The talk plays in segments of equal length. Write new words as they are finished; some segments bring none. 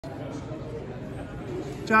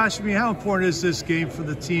Josh, I mean, how important is this game for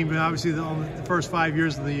the team? And obviously, the first 5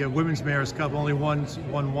 years of the Women's Mayor's Cup, only won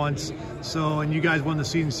once. So, and you guys won the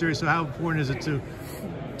season series. So, how important is it to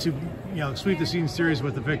sweep the season series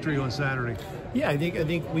with the victory on Saturday? Yeah, I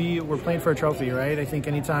think we're playing for a trophy, right? I think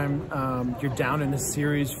anytime you're down in a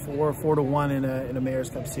series 4-1 in a Mayor's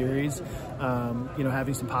Cup series,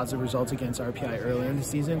 having some positive results against RPI earlier in the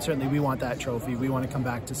season, certainly we want that trophy. We want to come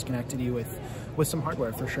back to Schenectady with some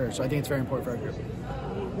hardware for sure. So I think it's very important for our group.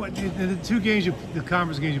 What the two games, the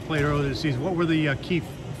conference games you played earlier this season, what were the key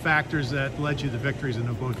factors that led you to the victories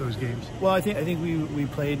in both those games? Well, I think we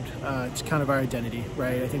played, it's kind of our identity,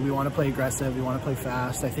 right? I think we want to play aggressive, we want to play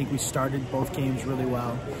fast. I think we started both games really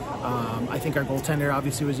well. I think our goaltender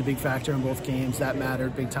obviously was a big factor in both games. That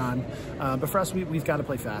mattered big time. But for us, we've got to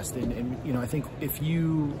play fast. And I think if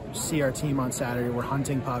you see our team on Saturday, we're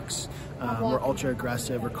hunting pucks, we're ultra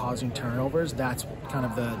aggressive, we're causing turnovers. That's kind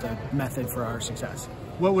of the method for our success.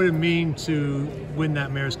 What would it mean to win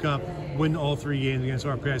that Mayor's Cup, win all 3 games against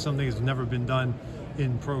RPI, something that's never been done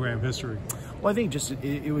in program history? Well, I think just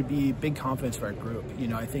it would be big confidence for our group.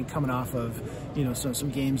 I think coming off of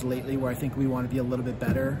some games lately where I think we want to be a little bit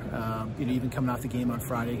better. Even coming off the game on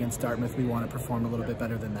Friday against Dartmouth, we want to perform a little bit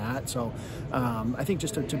better than that. So I think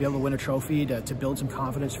just to be able to win a trophy, to build some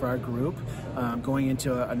confidence for our group, going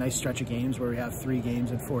into a nice stretch of games where we have 3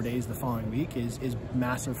 games in 4 days the following week is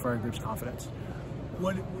massive for our group's confidence.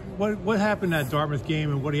 What happened at Dartmouth game,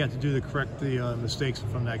 and what do you have to do to correct the mistakes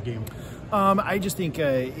from that game? I just think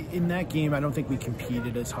in that game, I don't think we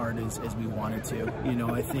competed as hard as we wanted to.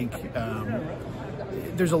 I think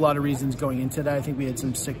there's a lot of reasons going into that. I think we had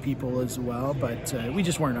some sick people as well, but we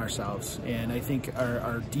just weren't ourselves. And I think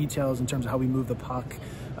our details in terms of how we move the puck,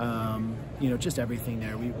 just everything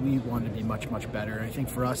there, we want to be much, much better. I think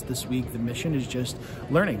for us this week, the mission is just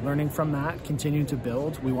learning from that, continuing to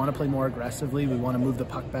build. We want to play more aggressively. We want to move the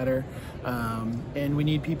puck better. And we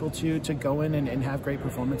need people to go in and have great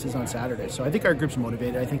performances on Saturday. So I think our group's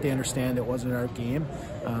motivated. I think they understand it wasn't our game.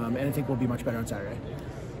 And I think we'll be much better on Saturday.